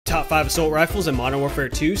top 5 assault rifles in Modern Warfare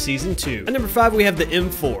 2 Season 2. At number 5, we have the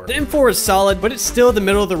M4. The M4 is solid, but it's still the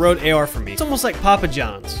middle of the road AR for me. It's almost like Papa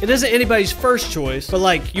John's. It isn't anybody's first choice, but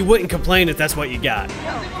like, you wouldn't complain if that's what you got.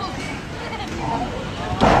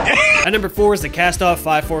 At number 4 is the cast-off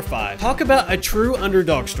 545. Talk about a true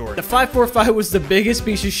underdog story. The 545 was the biggest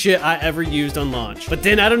piece of shit I ever used on launch. But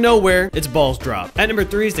then out of nowhere, its balls dropped. At number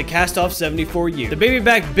 3 is the cast-off 74U. The baby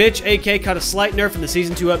back bitch AK caught a slight nerf in the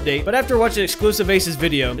Season 2 update, but after watching Exclusive Ace's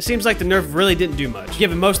video, it seems like the nerf really didn't do much,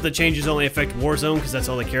 given most of the changes only affect Warzone because that's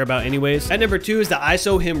all they care about anyways. At number 2 is the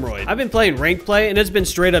ISO Hemorrhoid. I've been playing ranked play and it's been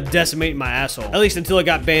straight up decimating my asshole, at least until it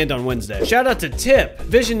got banned on Wednesday. Shout out to Tip,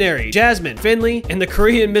 Visionary, Jasmine, Finley, and the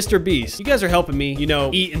Korean Mr. Beast. You guys are helping me, you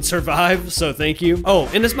know, eat and survive, so thank you. Oh,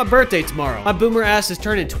 and it's my birthday tomorrow. My boomer ass is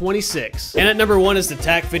turning 26. And at number 1 is the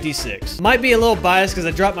TAC 56. Might be a little biased because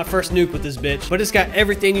I dropped my first nuke with this bitch, but it's got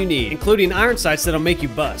everything you need, including iron sights that'll make you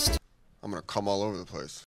bust. I'm gonna come all over the place.